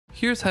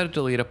Here's how to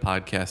delete a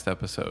podcast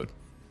episode.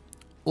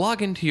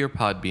 Log into your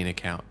Podbean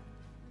account.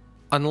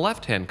 On the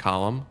left-hand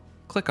column,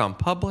 click on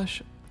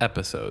Publish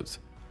Episodes.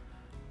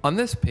 On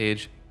this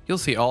page, you'll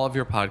see all of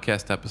your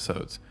podcast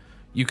episodes.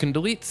 You can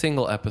delete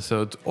single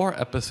episodes or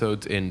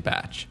episodes in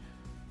batch.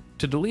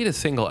 To delete a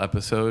single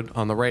episode,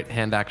 on the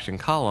right-hand action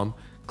column,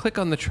 click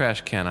on the trash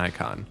can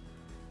icon.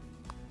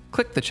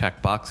 Click the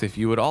checkbox if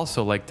you would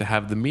also like to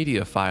have the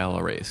media file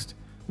erased.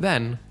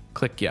 Then,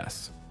 click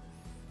Yes.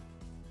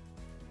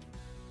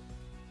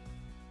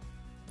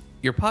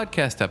 Your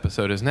podcast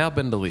episode has now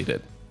been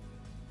deleted.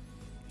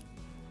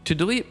 To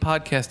delete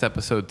podcast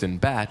episodes in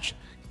batch,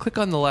 click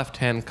on the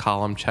left-hand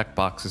column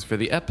checkboxes for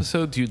the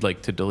episodes you'd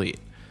like to delete.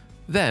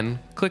 Then,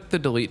 click the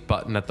Delete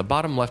button at the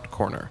bottom left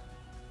corner.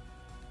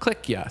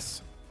 Click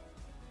Yes.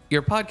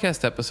 Your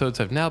podcast episodes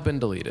have now been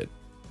deleted.